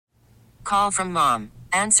call from mom.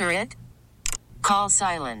 Answer it. Call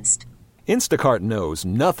silenced. Instacart knows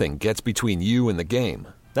nothing gets between you and the game.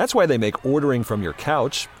 That's why they make ordering from your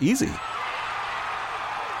couch easy.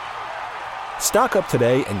 Stock up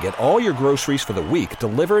today and get all your groceries for the week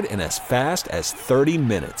delivered in as fast as 30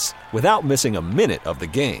 minutes without missing a minute of the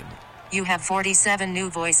game. You have 47 new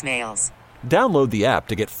voicemails. Download the app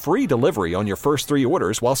to get free delivery on your first 3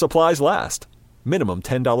 orders while supplies last. Minimum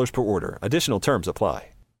 $10 per order. Additional terms apply.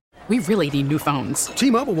 We really need new phones.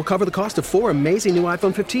 T-Mobile will cover the cost of 4 amazing new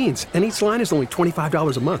iPhone 15s, and each line is only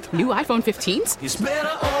 $25 a month. New iPhone 15s? It's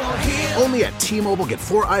better over here. Only at T-Mobile, get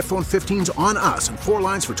 4 iPhone 15s on us and 4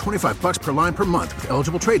 lines for $25 per line per month with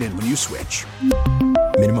eligible trade-in when you switch.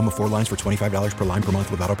 Minimum of 4 lines for $25 per line per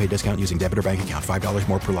month with autopay discount using debit or bank account. $5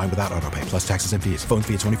 more per line without autopay, plus taxes and fees. Phone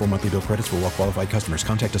fee at 24 monthly bill credits for well-qualified customers.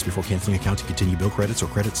 Contact us before canceling account to continue bill credits or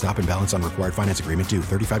credit stop and balance on required finance agreement due.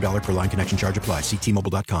 $35 per line connection charge applies. See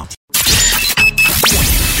T-Mobile.com.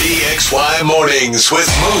 PXY Mornings with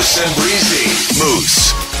Moose and Breezy.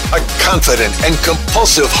 Moose, a confident and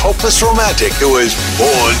compulsive, hopeless romantic who is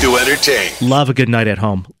born to entertain. Love a good night at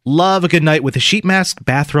home. Love a good night with a sheet mask,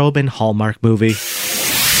 bathrobe, and Hallmark movie.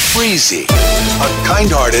 Breezy, a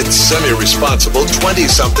kind-hearted, semi-responsible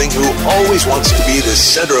 20-something who always wants to be the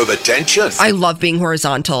center of attention. I love being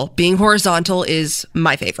horizontal. Being horizontal is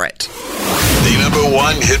my favorite. The number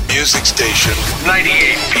 1 hit music station,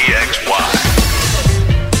 98 PXY.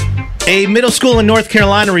 A middle school in North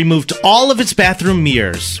Carolina removed all of its bathroom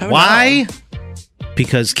mirrors. Oh, Why? No.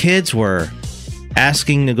 Because kids were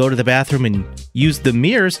asking to go to the bathroom and use the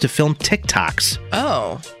mirrors to film TikToks.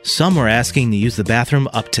 Oh. Some were asking to use the bathroom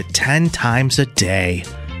up to 10 times a day.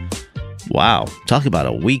 Wow. Talk about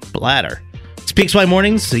a weak bladder. It's PXY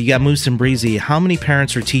Mornings, so you got Moose and Breezy. How many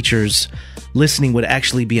parents or teachers listening would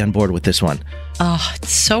actually be on board with this one? Oh,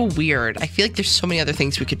 it's so weird. I feel like there's so many other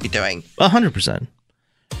things we could be doing. 100%.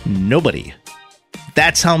 Nobody.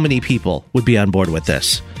 That's how many people would be on board with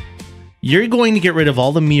this. You're going to get rid of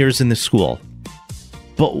all the mirrors in the school.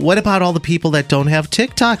 But what about all the people that don't have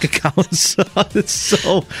TikTok accounts? It's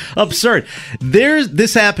so absurd.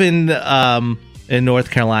 This happened in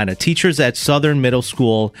North Carolina. Teachers at Southern Middle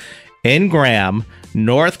School in Graham,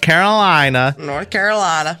 North Carolina,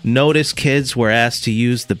 noticed kids were asked to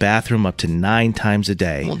use the bathroom up to 9 times a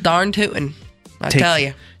day. Well, darn tootin', I tell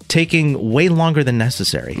you. Taking way longer than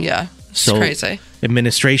necessary. Yeah, it's crazy.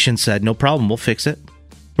 Administration said, no problem, we'll fix it.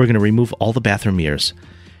 We're going to remove all the bathroom mirrors.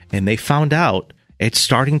 And they found out it's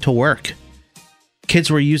starting to work.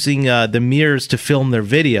 Kids were using the mirrors to film their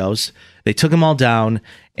videos. They took them all down,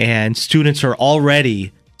 and students are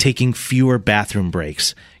already taking fewer bathroom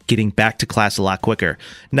breaks, getting back to class a lot quicker.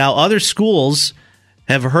 Now, other schools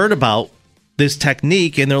have heard about this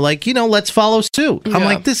technique, and they're like, let's follow suit. Yeah. I'm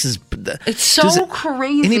like, it's so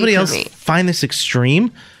crazy. Anybody else find this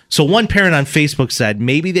extreme? So one parent on Facebook said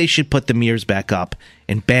maybe they should put the mirrors back up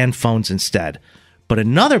and ban phones instead. But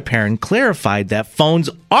another parent clarified that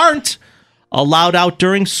phones aren't allowed out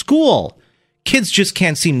during school. Kids just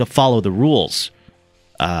can't seem to follow the rules.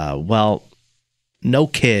 Well, no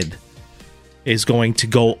kid is going to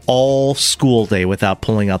go all school day without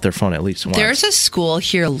pulling out their phone at least once. There's a school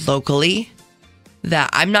here locally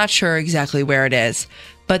that I'm not sure exactly where it is,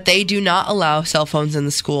 but they do not allow cell phones in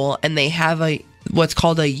the school, and they have what's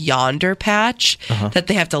called a yonder patch that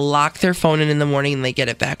they have to lock their phone in the morning, and they get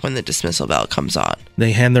it back when the dismissal bell comes on.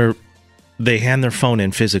 They hand their phone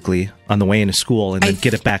in physically on the way into school and then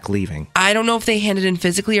get it back leaving. I don't know if they hand it in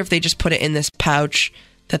physically or if they just put it in this pouch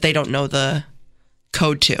that they don't know the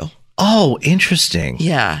code to. Oh, interesting.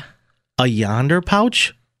 Yeah. A yonder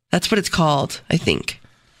pouch? That's what it's called, I think.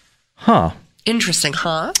 Huh. Interesting,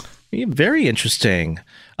 huh? Yeah, very interesting.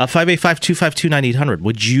 585-252-9800.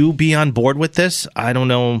 Would you be on board with this? I don't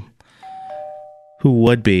know who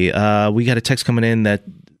would be. We got a text coming in that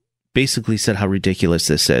basically said how ridiculous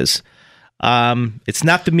this is. It's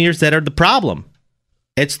not the mirrors that are the problem.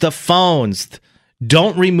 It's the phones.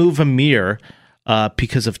 Don't remove a mirror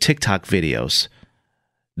because of TikTok videos.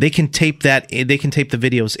 They can tape that. They can tape the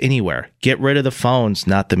videos anywhere. Get rid of the phones,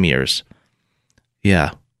 not the mirrors.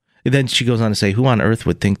 Yeah. And then she goes on to say, who on earth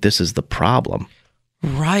would think this is the problem?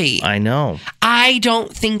 Right. I know. I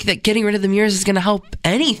don't think that getting rid of the mirrors is going to help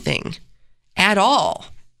anything at all.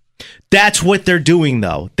 That's what they're doing,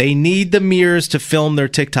 though. They need the mirrors to film their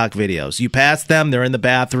TikTok videos. You pass them, they're in the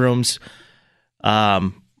bathrooms.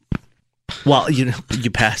 Well,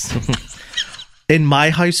 you pass them. In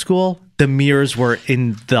my high school, the mirrors were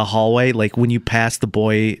in the hallway. Like when you pass the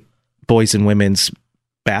boys and women's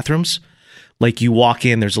bathrooms, like you walk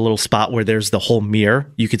in, there's a little spot where there's the whole mirror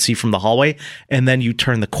you could see from the hallway, and then you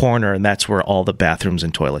turn the corner, and that's where all the bathrooms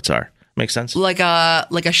and toilets are. Makes sense? Like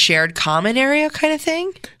a shared common area kind of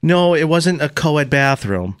thing? No, it wasn't a co-ed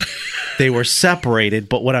bathroom. They were separated,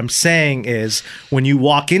 but what I'm saying is when you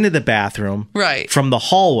walk into the bathroom from the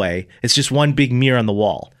hallway, it's just one big mirror on the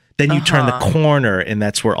wall. Then you turn the corner, and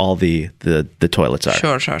that's where all the toilets are.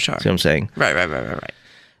 Sure. See what I'm saying? Right.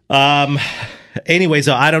 Anyways,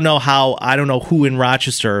 I don't know who in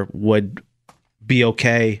Rochester would be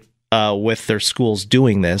okay with their schools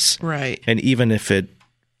doing this. Right. And even if it,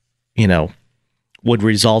 would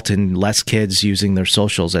result in less kids using their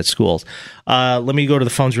socials at schools. Let me go to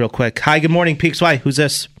the phones real quick. Hi, good morning, PXY. Who's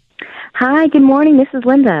this? Hi, good morning. This is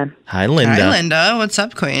Linda. Hi, Linda. Hi, Linda. What's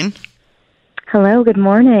up, Queen? Hello, good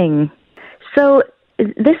morning. So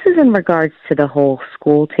this is in regards to the whole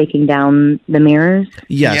school taking down the mirrors?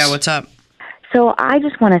 Yes. Yeah, what's up? So I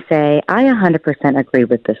just want to say I 100% agree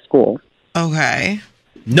with the school. Okay.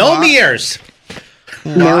 No mirrors!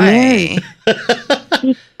 Why?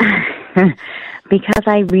 Because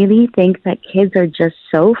I really think that kids are just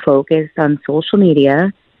so focused on social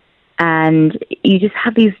media, and you just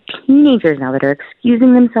have these teenagers now that are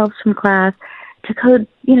excusing themselves from class to go,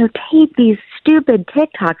 tape these stupid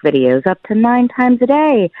TikTok videos up to 9 times a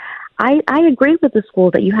day. I agree with the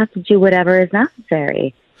school that you have to do whatever is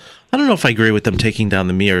necessary. I don't know if I agree with them taking down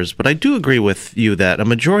the mirrors, but I do agree with you that a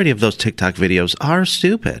majority of those TikTok videos are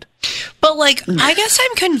stupid. But, I guess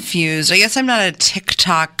I'm confused. I guess I'm not a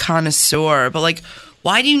TikTok connoisseur, but,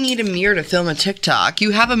 why do you need a mirror to film a TikTok?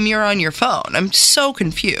 You have a mirror on your phone. I'm so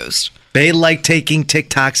confused. They like taking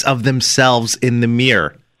TikToks of themselves in the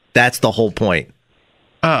mirror. That's the whole point.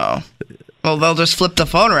 Oh. Well, they'll just flip the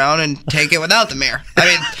phone around and take it without the mirror. I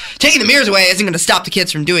mean, taking the mirrors away isn't going to stop the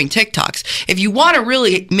kids from doing TikToks. If you want to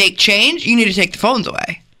really make change, you need to take the phones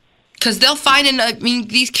away. Because they'll find,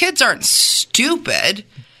 these kids aren't stupid.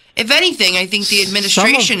 If anything, I think the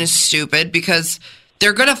administration is stupid because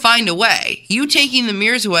they're going to find a way. You taking the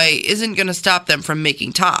mirrors away isn't going to stop them from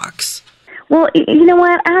making talks. Well, you know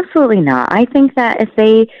what? Absolutely not. I think that if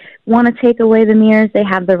they want to take away the mirrors, they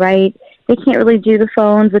have the right. They can't really do the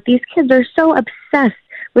phones, but these kids are so obsessed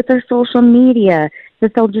with their social media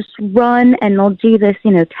that they'll just run and they'll do this,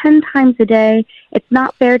 10 times a day. It's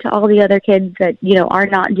not fair to all the other kids that, are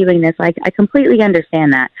not doing this. I completely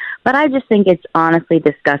understand that. But I just think it's honestly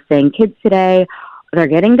disgusting. Kids today, they're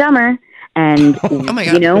getting dumber. And oh my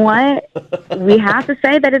God. You know what? We have to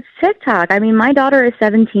say that it's TikTok. I mean, my daughter is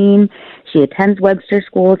 17. She attends Webster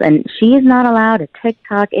schools, and she is not allowed a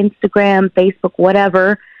TikTok, Instagram, Facebook,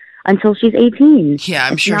 whatever, until she's 18. Yeah,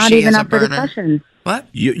 I'm it's sure not she even has up a for burner. discussion. What?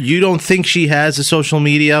 You don't think she has a social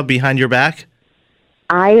media behind your back?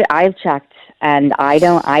 I've checked, and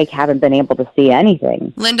I haven't been able to see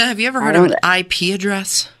anything. Linda, have you ever heard of an IP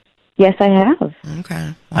address? Yes, I have.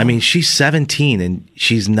 Okay. I mean, she's 17 and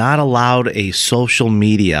she's not allowed a social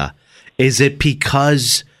media. Is it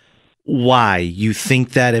because why? You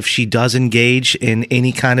think that if she does engage in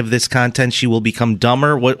any kind of this content, she will become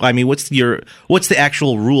dumber? What's the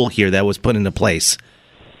actual rule here that was put into place?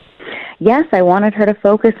 Yes, I wanted her to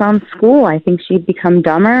focus on school. I think she'd become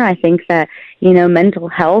dumber. I think that, mental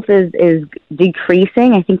health is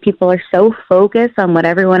decreasing. I think people are so focused on what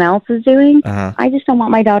everyone else is doing. I just don't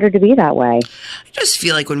want my daughter to be that way. I just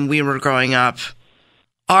feel like when we were growing up,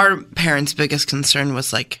 our parents' biggest concern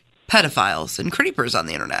was pedophiles and creepers on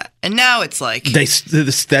the internet. And now it's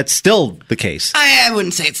that's still the case. I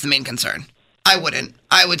wouldn't say it's the main concern. I wouldn't.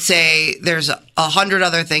 I would say there's 100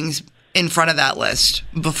 other things in front of that list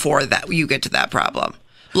before that you get to that problem.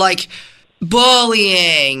 Like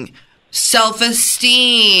bullying,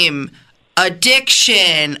 self-esteem,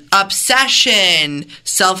 addiction, obsession,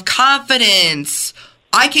 self-confidence.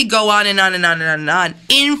 I could go on and on and on and on and on.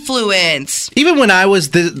 Influence. Even when I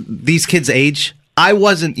was these kids' age, I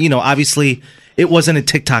wasn't, obviously it wasn't a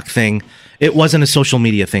TikTok thing. It wasn't a social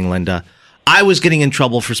media thing, Linda. I was getting in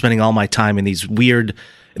trouble for spending all my time in the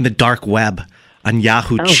dark web on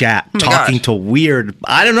Yahoo chat, talking to weird,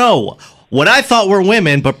 I don't know, what I thought were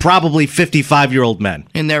women, but probably 55-year-old men.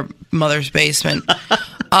 In their mother's basement.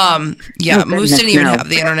 Moose didn't even have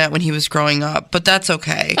the internet when he was growing up, but that's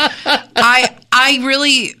okay. I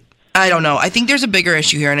don't know. I think there's a bigger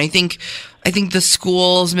issue here, and I think the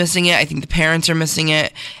school's missing it. I think the parents are missing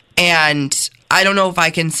it, and I don't know if I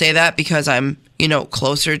can say that because I'm,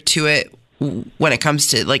 closer to it when it comes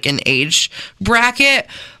to an age bracket.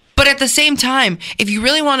 But at the same time, if you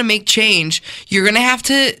really want to make change, you're going to have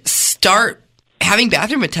to start having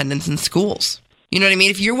bathroom attendants in schools. You know what I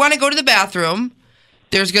mean? If you want to go to the bathroom,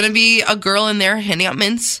 there's going to be a girl in there handing out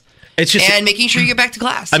mints and making sure you get back to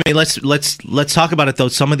class. I mean, let's talk about it, though.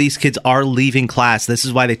 Some of these kids are leaving class. This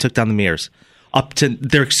is why they took down the mirrors.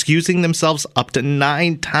 They're excusing themselves up to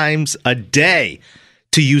 9 times a day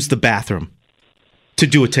to use the bathroom to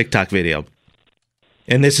do a TikTok video.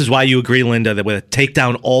 And this is why you agree, Linda, that with take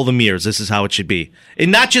down all the mirrors, this is how it should be.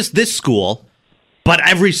 And not just this school, but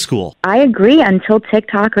every school. I agree until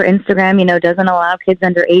TikTok or Instagram, doesn't allow kids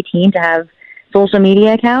under 18 to have social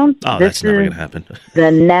media accounts. Oh, that's never going to happen.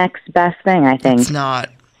 The next best thing, I think. It's not.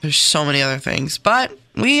 There's so many other things. But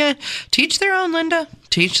we teach their own, Linda.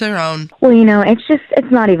 Teach their own. Well,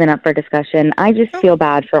 it's not even up for discussion. I just feel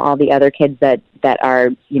bad for all the other kids that are,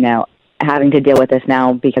 having to deal with this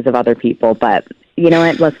now because of other people. But you know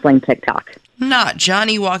what? Let's blame TikTok. Not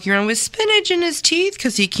Johnny walking around with spinach in his teeth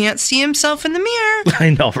because he can't see himself in the mirror.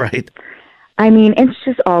 I know, right? I mean, it's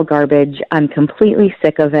just all garbage. I'm completely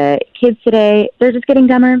sick of it. Kids today, they're just getting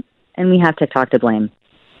dumber, and we have TikTok to blame.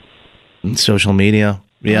 And social media,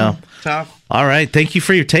 yeah. Tough. All right. Thank you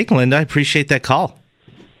for your take, Linda. I appreciate that call.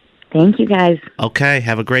 Thank you, guys. Okay.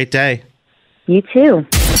 Have a great day. You too.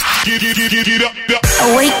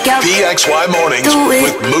 Wake up. PXY Mornings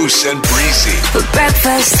with Moose and Breezy. For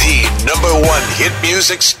breakfast. The #1 hit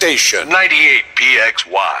music station. 98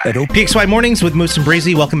 PXY. PXY Mornings with Moose and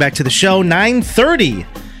Breezy. Welcome back to the show. 9:30,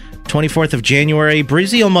 24th of January.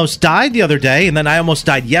 Breezy almost died the other day, and then I almost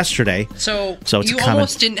died yesterday. So it's you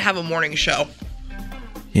almost didn't have a morning show.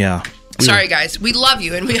 Yeah. Sorry, guys. We love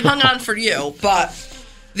you, and we hung on for you, but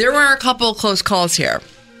there were a couple close calls here.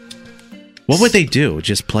 What would they do?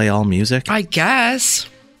 Just play all music? I guess.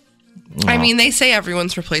 Oh. I mean, they say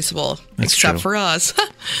everyone's replaceable That's except true. for us.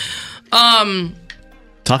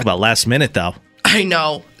 Talk about last minute, though. I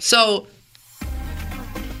know. So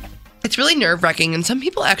it's really nerve-wracking, and some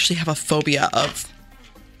people actually have a phobia of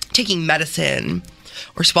taking medicine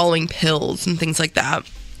or swallowing pills and things like that.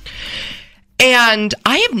 And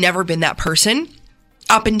I have never been that person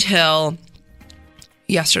up until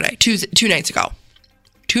yesterday, two nights ago.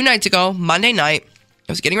 2 nights ago, Monday night,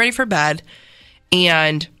 I was getting ready for bed,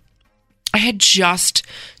 and I had just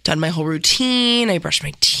done my whole routine. I brushed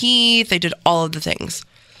my teeth. I did all of the things.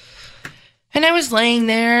 And I was laying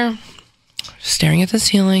there, staring at the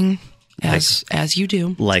ceiling, as you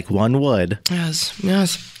do. Like one would. Yes.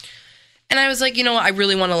 And I was like, you know what? I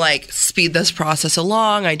really want to speed this process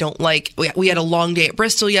along. I don't we had a long day at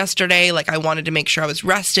Bristol yesterday. I wanted to make sure I was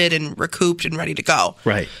rested and recouped and ready to go.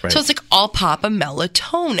 Right. So it's I'll pop a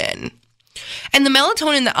melatonin. And the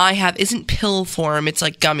melatonin that I have isn't pill form. It's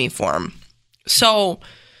gummy form. So.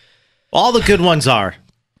 All the good ones are.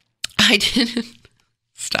 I didn't.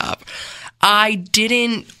 Stop. I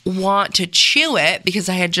didn't want to chew it because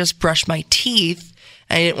I had just brushed my teeth.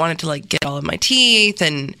 I didn't want it to get all of my teeth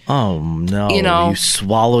and oh no, you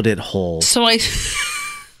swallowed it whole. So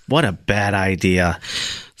what a bad idea.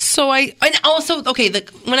 And also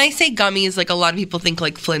when I say gummies, a lot of people think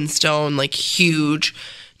Flintstone, huge.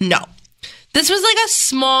 No, this was a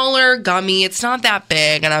smaller gummy. It's not that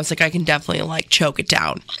big, and I was I can definitely choke it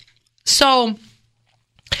down. So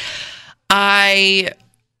I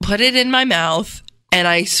put it in my mouth and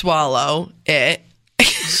I swallow it.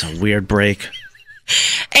 It's a weird break.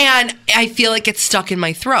 And I feel it's stuck in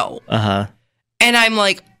my throat. Uh-huh. And I'm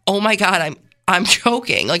oh my God, I'm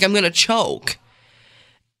choking. I'm going to choke.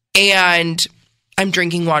 And I'm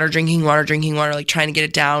drinking water, trying to get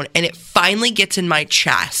it down. And it finally gets in my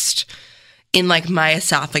chest, in my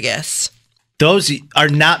esophagus. Those are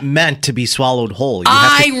not meant to be swallowed whole.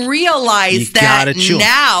 I realize that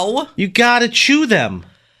now. You gotta chew them.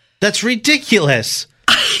 That's ridiculous.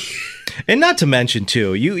 And not to mention,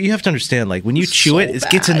 too, you have to understand, when you chew it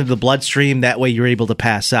gets into the bloodstream. That way you're able to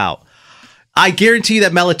pass out. I guarantee you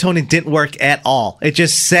that melatonin didn't work at all. It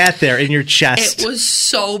just sat there in your chest. It was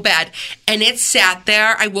so bad. And it sat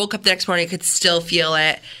there. I woke up the next morning. I could still feel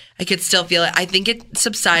it. I think it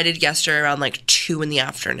subsided yesterday around 2 in the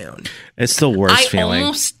afternoon. It's the worst feeling. I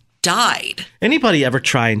almost died. Anybody ever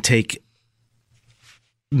try and take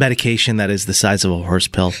medication that is the size of a horse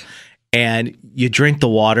pill? And you drink the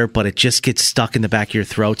water, but it just gets stuck in the back of your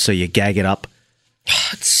throat, so you gag it up.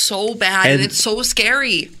 It's so bad, and it's so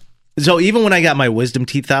scary. So even when I got my wisdom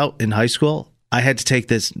teeth out in high school, I had to take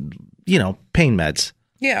this, pain meds.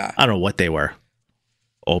 Yeah. I don't know what they were.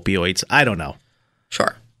 Opioids. I don't know.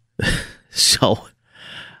 Sure. So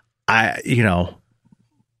I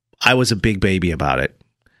was a big baby about it.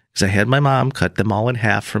 Because I had my mom cut them all in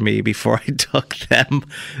half for me before I took them.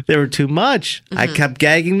 They were too much. Mm-hmm. I kept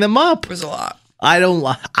gagging them up. It was a lot. I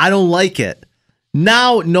don't like it.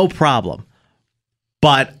 Now, no problem.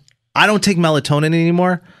 But I don't take melatonin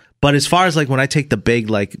anymore. But as far as when I take the big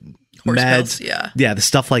horse meds, pills, yeah, the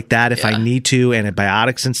stuff like that, if I need to,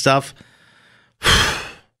 antibiotics and stuff,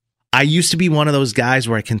 I used to be one of those guys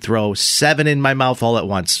where I can throw 7 in my mouth all at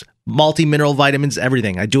once. Multi-mineral vitamins,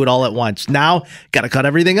 everything. I do it all at once. Now, got to cut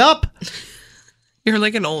everything up. You're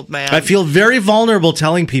like an old man. I feel very vulnerable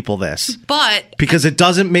telling people this. But because it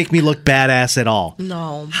doesn't make me look badass at all.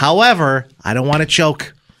 No. However, I don't want to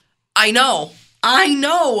choke. I know.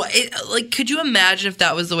 Like, could you imagine if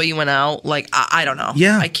that was the way you went out? Like, I don't know.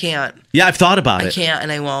 Yeah. I can't. Yeah, I've thought about it. I can't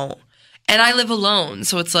and I won't. And I live alone.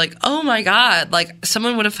 So it's like, oh my God, like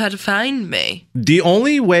someone would have had to find me. The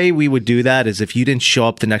only way we would do that is if you didn't show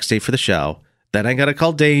up the next day for the show. Then I got to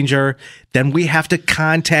call Danger. Then we have to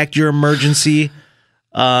contact your emergency,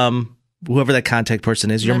 whoever that contact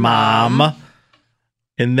person is, your mom.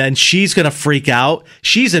 And then she's going to freak out.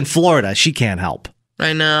 She's in Florida. She can't help.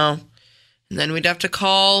 I know. And then we'd have to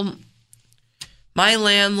call my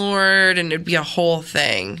landlord and it'd be a whole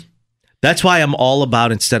thing. That's why I'm all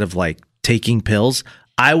about, instead of like taking pills,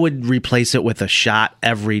 I would replace it with a shot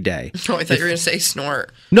every day. Oh, I thought you were going to say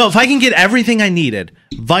snort. No, if I can get everything I needed,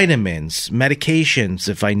 vitamins, medications,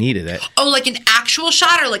 if I needed it. Oh, like an actual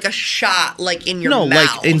shot or like a shot like in your mouth? No,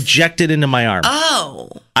 like injected into my arm. Oh.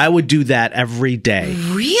 I would do that every day.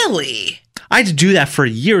 Really? I had to do that for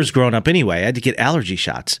years growing up anyway. I had to get allergy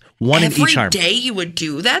shots. One in each arm. Every day you would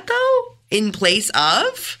do that though? In place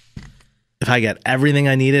of? If I got everything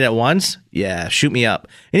I needed at once, yeah, shoot me up.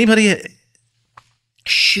 Anybody...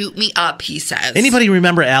 Shoot me up, he says. Anybody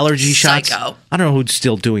remember allergy shots? Psycho. I don't know who's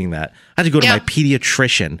still doing that. I had to go to my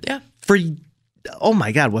pediatrician for, oh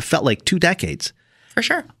my God, what felt like 2 decades. For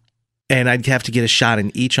sure. And I'd have to get a shot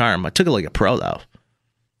in each arm. I took it like a pro, though.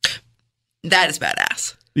 That is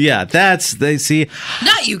badass. Yeah, they see.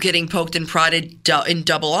 Not you getting poked and prodded in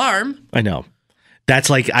double arm. I know. That's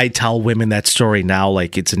like, I tell women that story now,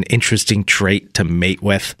 like it's an interesting trait to mate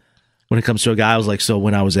with. When it comes to a guy, I was like, so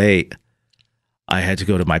when I was 8, I had to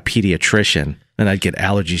go to my pediatrician and I'd get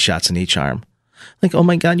allergy shots in each arm. Like, oh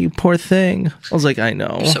my God, you poor thing. I was like, I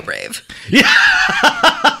know. You're so brave. Yeah.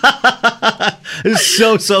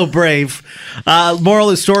 It's so brave. Moral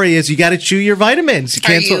of the story is you got to chew your vitamins.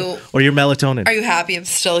 Or your melatonin. Are you happy I'm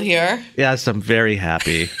still here? Yes, I'm very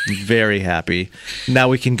happy. Very happy. Now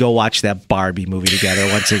we can go watch that Barbie movie together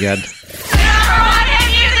once again. Number 1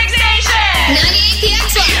 hit music station! 98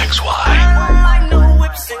 PXY.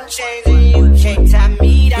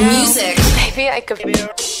 Music. Maybe I could.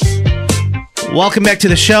 Welcome back to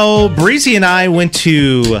the show. Breezy and I went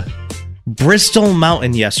to Bristol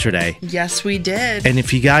Mountain yesterday. Yes, we did. And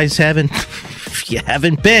if you guys haven't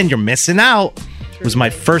been, you're missing out. It was my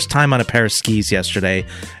first time on a pair of skis yesterday,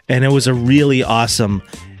 and it was a really awesome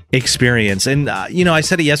experience. And, I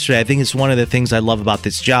said it yesterday, I think it's one of the things I love about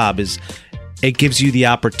this job is it gives you the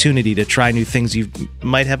opportunity to try new things you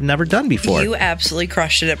might have never done before. You absolutely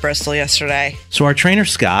crushed it at Bristol yesterday. So our trainer,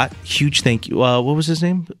 Scott, huge thank you. What was his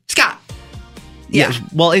name? Scott. Yeah.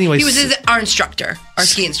 Well, anyways. He was our instructor, our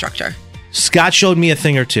ski instructor. Scott showed me a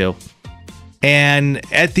thing or two. And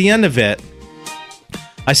at the end of it,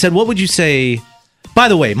 I said, what would you say? By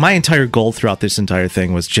the way, my entire goal throughout this entire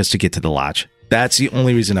thing was just to get to the lodge. That's the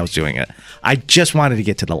only reason I was doing it. I just wanted to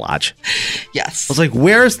get to the lodge. Yes. I was like,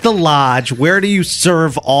 where's the lodge? Where do you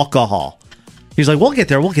serve alcohol? He's like, we'll get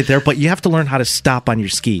there, but you have to learn how to stop on your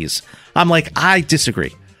skis. I'm like, I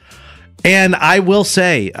disagree. And I will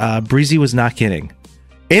say, Breezy was not kidding.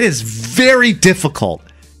 It is very difficult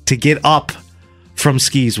to get up from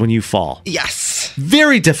skis when you fall. Yes.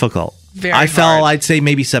 Very difficult. I fell, I'd say,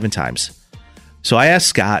 maybe 7 times. So I asked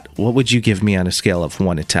Scott, what would you give me on a scale of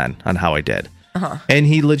 1 to 10 on how I did? Uh-huh. And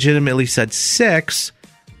he legitimately said 6,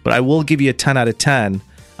 but I will give you a 10 out of 10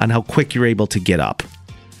 on how quick you're able to get up.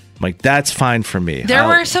 I'm like, that's fine for me. There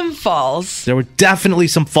were some falls. There were definitely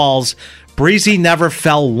some falls. Breezy never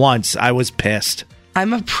fell once. I was pissed.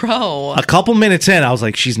 I'm a pro. A couple minutes in, I was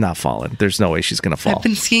like, she's not falling. There's no way she's going to fall. I've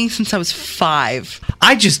been skiing since I was 5.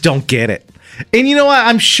 I just don't get it. And you know what?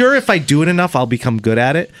 I'm sure if I do it enough, I'll become good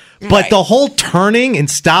at it. But the whole turning and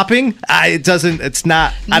stopping, I don't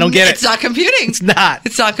get it. It's not computing. It's not.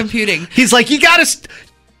 It's not computing. He's like, you got to,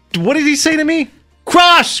 what did he say to me?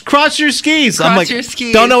 Cross your skis. I'm like, your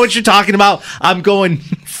skis. Don't know what you're talking about. I'm going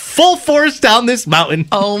full force down this mountain.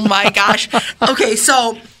 Oh my gosh. Okay,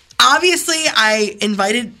 so obviously I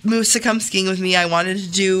invited Moose to come skiing with me. I wanted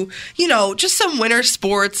to do, just some winter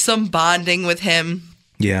sports, some bonding with him.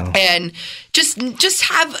 Yeah. And just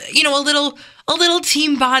have, a little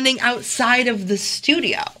team bonding outside of the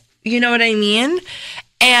studio. You know what I mean?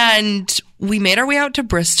 And we made our way out to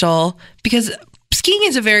Bristol because skiing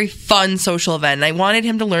is a very fun social event. And I wanted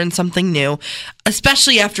him to learn something new,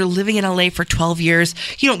 especially after living in LA for 12 years.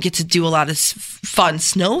 You don't get to do a lot of fun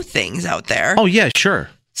snow things out there. Oh, yeah,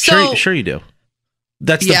 sure. So, sure you do.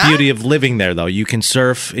 That's the beauty of living there, though. You can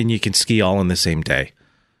surf and you can ski all in the same day.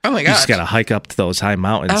 Oh, my God. You just got to hike up to those high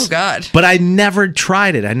mountains. Oh, God. But I never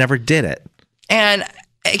tried it. I never did it. And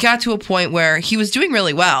it got to a point where he was doing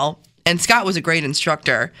really well, and Scott was a great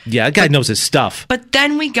instructor. Yeah, that guy knows his stuff. But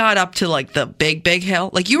then we got up to, like, the big hill.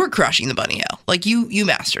 Like, you were crushing the bunny hill. Like, you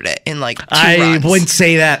mastered it in, like, 2 runs. I wouldn't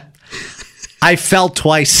say that. I fell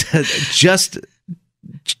twice just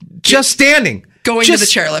standing. Going to the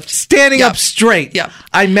chairlift. Standing up straight. Yep.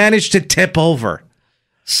 I managed to tip over.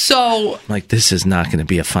 So... Like, this is not going to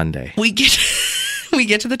be a fun day. We get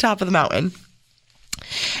to the top of the mountain.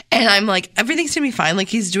 And I'm like, everything's going to be fine. Like,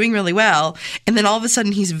 he's doing really well. And then all of a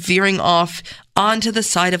sudden, he's veering off onto the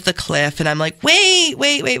side of the cliff. And I'm like, wait.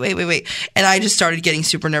 And I just started getting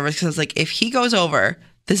super nervous because I was like, if he goes over,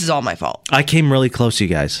 this is all my fault. I came really close, you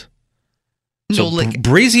guys. So No, like-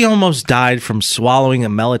 Breezy almost died from swallowing a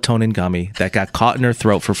melatonin gummy that got caught in her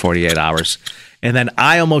throat for 48 hours. And then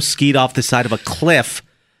I almost skied off the side of a cliff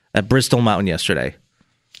at Bristol Mountain yesterday.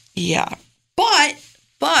 Yeah.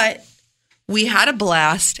 But we had a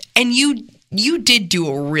blast, and you did do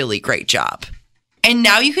a really great job. And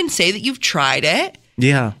now you can say that you've tried it.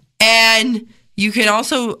 Yeah. And you can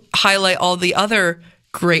also highlight all the other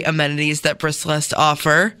great amenities that Bristol has to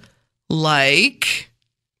offer, like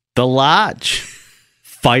the lodge,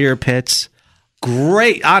 fire pits.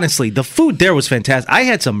 Great. Honestly, the food there was fantastic. I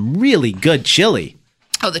had some really good chili.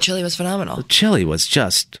 Oh, the chili was phenomenal. The chili was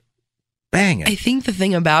just banging. I think the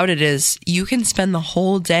thing about it is you can spend the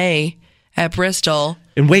whole day at Bristol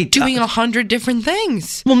and wait, doing 100 different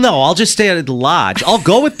things. Well, no, I'll just stay at the lodge. I'll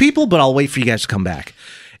go with people, but I'll wait for you guys to come back.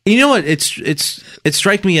 And you know what? It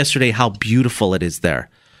struck me yesterday how beautiful it is there,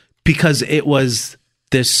 because it was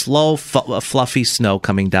this slow, fluffy snow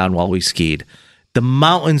coming down while we skied. The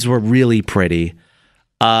mountains were really pretty.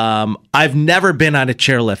 I've never been on a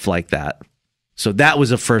chairlift like that, so that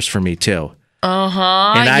was a first for me too. Yeah.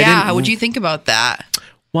 How would you think about that?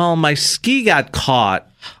 Well, my ski got caught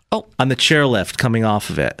on the chairlift coming off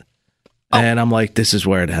of it. And I'm like, this is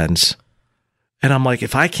where it ends. And I'm like,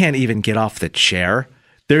 if I can't even get off the chair,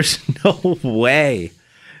 there's no way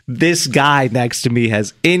this guy next to me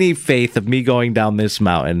has any faith of me going down this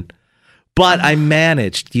mountain. But I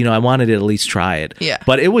managed. I wanted to at least try it. Yeah.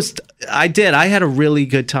 But I had a really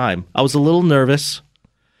good time. I was a little nervous.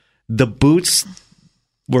 The boots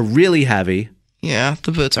were really heavy. Yeah,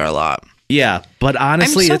 the boots are a lot. Yeah, but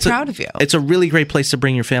honestly, I'm so proud of you. It's a really great place to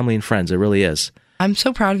bring your family and friends. It really is. I'm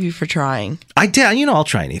so proud of you for trying. I did. I'll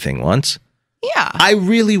try anything once. Yeah. I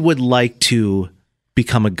really would like to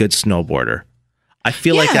become a good snowboarder. I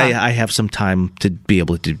feel like I have some time to be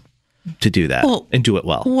able to do that and do it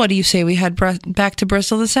well. What do you say we head back to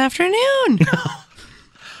Bristol this afternoon?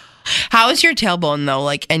 How is your tailbone, though,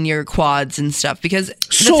 and your quads and stuff? Because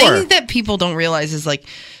the thing that people don't realize is,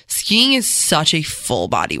 skiing is such a full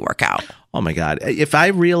body workout. Oh, my God. If I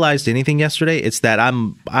realized anything yesterday, it's that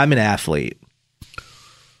I'm an athlete.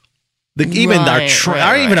 Even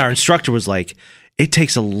our instructor was like, it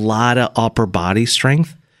takes a lot of upper body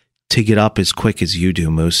strength to get up as quick as you do,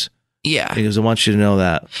 Moose. Yeah. Because I want you to know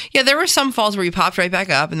that. Yeah, there were some falls where you popped right back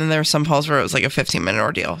up, and then there were some falls where it was like a 15-minute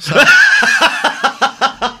ordeal. So.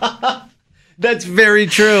 That's very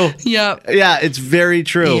true. Yep. Yeah, it's very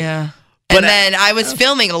true. Yeah. And then I was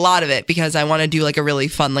filming a lot of it because I want to do a really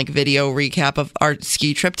fun video recap of our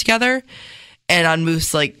ski trip together. And on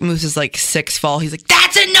Moose's sixth fall, he's like,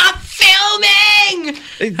 "That's enough filming."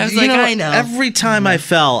 I was I know. Every time I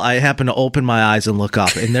fell, I happen to open my eyes and look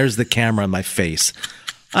up, and there's the camera in my face.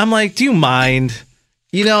 I'm like, do you mind?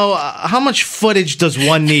 How much footage does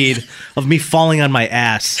one need of me falling on my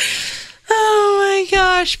ass? Oh my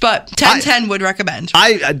gosh! But 10/10 would recommend.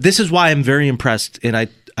 This is why I'm very impressed, and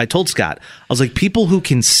I told Scott, I was like, people who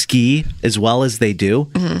can ski as well as they do,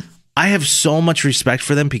 I have so much respect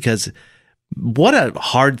for them, because what a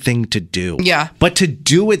hard thing to do. Yeah. But to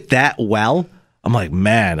do it that well, I'm like,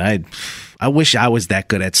 man, I wish I was that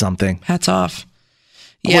good at something. Hats off.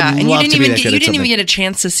 Yeah, and you didn't even get a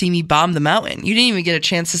chance to see me bomb the mountain. You didn't even get a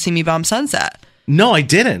chance to see me bomb Sunset. No, I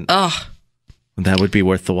didn't. Oh. That would be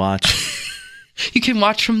worth the watch. You can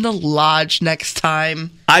watch from the lodge next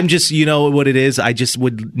time. I'm just, what it is? I just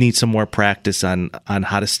would need some more practice on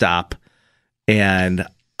how to stop and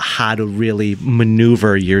how to really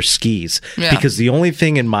maneuver your skis. Yeah. Because the only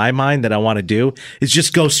thing in my mind that I want to do is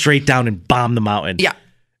just go straight down and bomb the mountain. Yeah.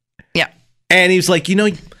 Yeah. And he was like,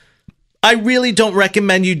 I really don't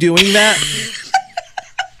recommend you doing that.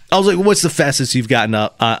 I was like, what's the fastest you've gotten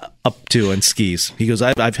up to on skis? He goes,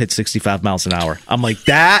 I've hit 65 miles an hour. I'm like,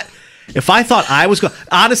 that? If I thought I was going...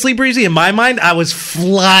 Honestly, Breezy, in my mind, I was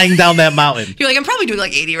flying down that mountain. You're like, I'm probably doing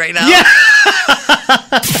 80 right now. Yeah.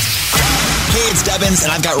 Hey, it's Dubbins,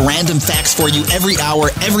 and I've got random facts for you every hour,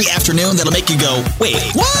 every afternoon that'll make you go, wait,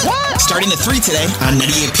 what? Starting at 3 today on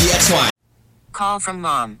 98PXY. Call from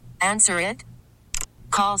mom. Answer it.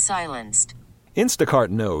 Call silenced. Instacart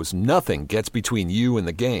knows nothing gets between you and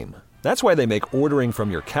the game. That's why they make ordering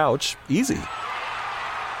from your couch easy.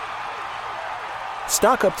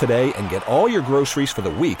 Stock up today and get all your groceries for the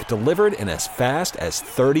week delivered in as fast as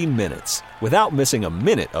 30 minutes without missing a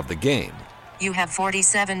minute of the game. You have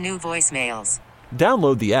 47 new voicemails.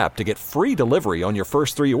 Download the app to get free delivery on your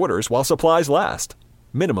first 3 orders while supplies last.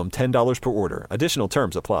 Minimum $10 per order. Additional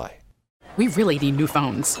terms apply. We really need new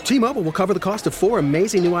phones. T-Mobile will cover the cost of 4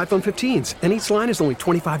 amazing new iPhone 15s, and each line is only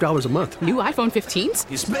 $25 a month. New iPhone 15s?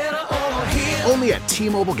 It's better over here. Only at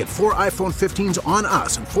T-Mobile, get 4 iPhone 15s on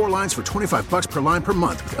us and 4 lines for $25 per line per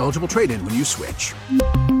month with eligible trade-in when you switch.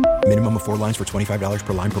 Minimum of 4 lines for $25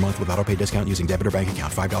 per line per month with autopay discount using debit or bank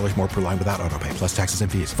account. $5 more per line without autopay, plus taxes and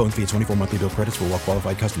fees. Phone fee at 24 monthly bill credits for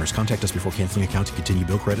well-qualified customers. Contact us before canceling account to continue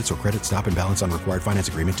bill credits or credit stop and balance on required finance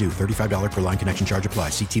agreement due. $35 per line connection charge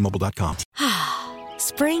applies. See T-Mobile.com.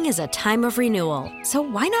 Spring is a time of renewal, so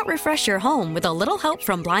why not refresh your home with a little help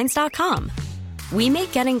from Blinds.com? We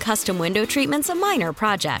make getting custom window treatments a minor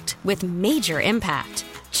project with major impact.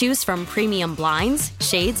 Choose from premium blinds,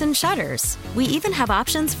 shades, and shutters. We even have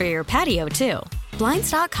options for your patio, too.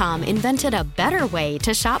 Blinds.com invented a better way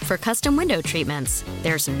to shop for custom window treatments.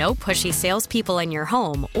 There's no pushy salespeople in your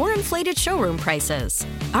home or inflated showroom prices.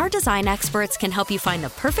 Our design experts can help you find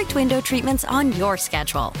the perfect window treatments on your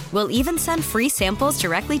schedule. We'll even send free samples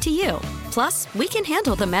directly to you. Plus, we can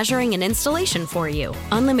handle the measuring and installation for you.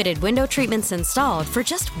 Unlimited window treatments installed for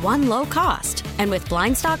just one low cost. And with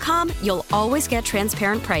Blinds.com, you'll always get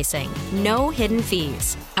transparent pricing. No hidden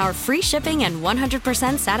fees. Our free shipping and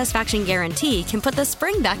 100% satisfaction guarantee can put the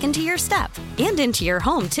spring back into your step and into your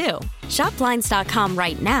home, too. Shop Blinds.com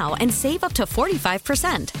right now and save up to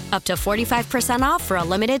 45%. Up to 45% off for a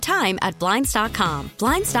limited time at Blinds.com.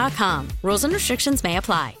 Blinds.com. Rules and restrictions may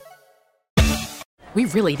apply. We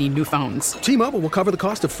really need new phones. T-Mobile will cover the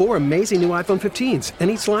cost of 4 amazing new iPhone 15s, and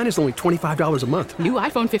each line is only $25 a month. New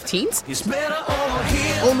iPhone 15s? It's better over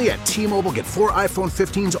here. Only at T-Mobile, get 4 iPhone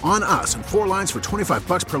 15s on us and 4 lines for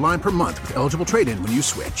 $25 per line per month with eligible trade-in when you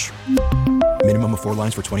switch. Minimum of 4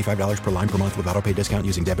 lines for $25 per line per month with autopay discount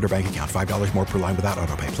using debit or bank account. $5 more per line without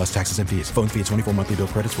autopay, plus taxes and fees. Phone fee at 24 monthly bill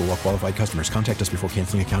credits for well-qualified customers. Contact us before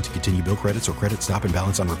canceling account to continue bill credits or credit stop and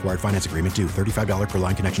balance on required finance agreement due. $35 per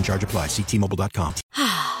line connection charge applies. See T-Mobile.com.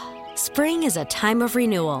 Spring is a time of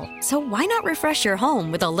renewal, so why not refresh your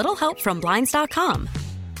home with a little help from Blinds.com?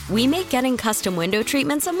 We make getting custom window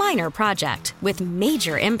treatments a minor project with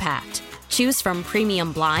major impact. Choose from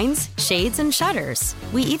premium blinds, shades, and shutters.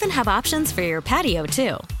 We even have options for your patio,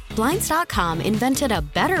 too. Blinds.com invented a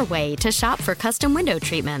better way to shop for custom window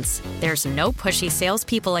treatments. There's no pushy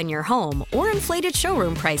salespeople in your home or inflated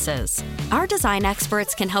showroom prices. Our design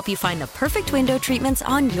experts can help you find the perfect window treatments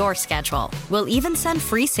on your schedule. We'll even send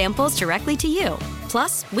free samples directly to you.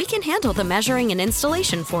 Plus, we can handle the measuring and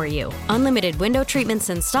installation for you. Unlimited window treatments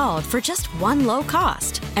installed for just one low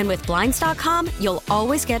cost. And with Blinds.com, you'll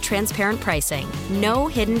always get transparent pricing. No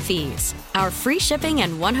hidden fees. Our free shipping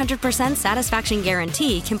and 100% satisfaction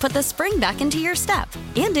guarantee can put the spring back into your step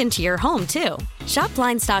and into your home, too. Shop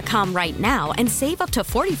Blinds.com right now and save up to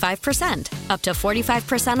 45%. Up to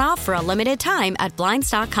 45% off for a limited time at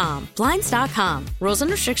Blinds.com. Blinds.com. Rules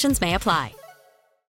and restrictions may apply.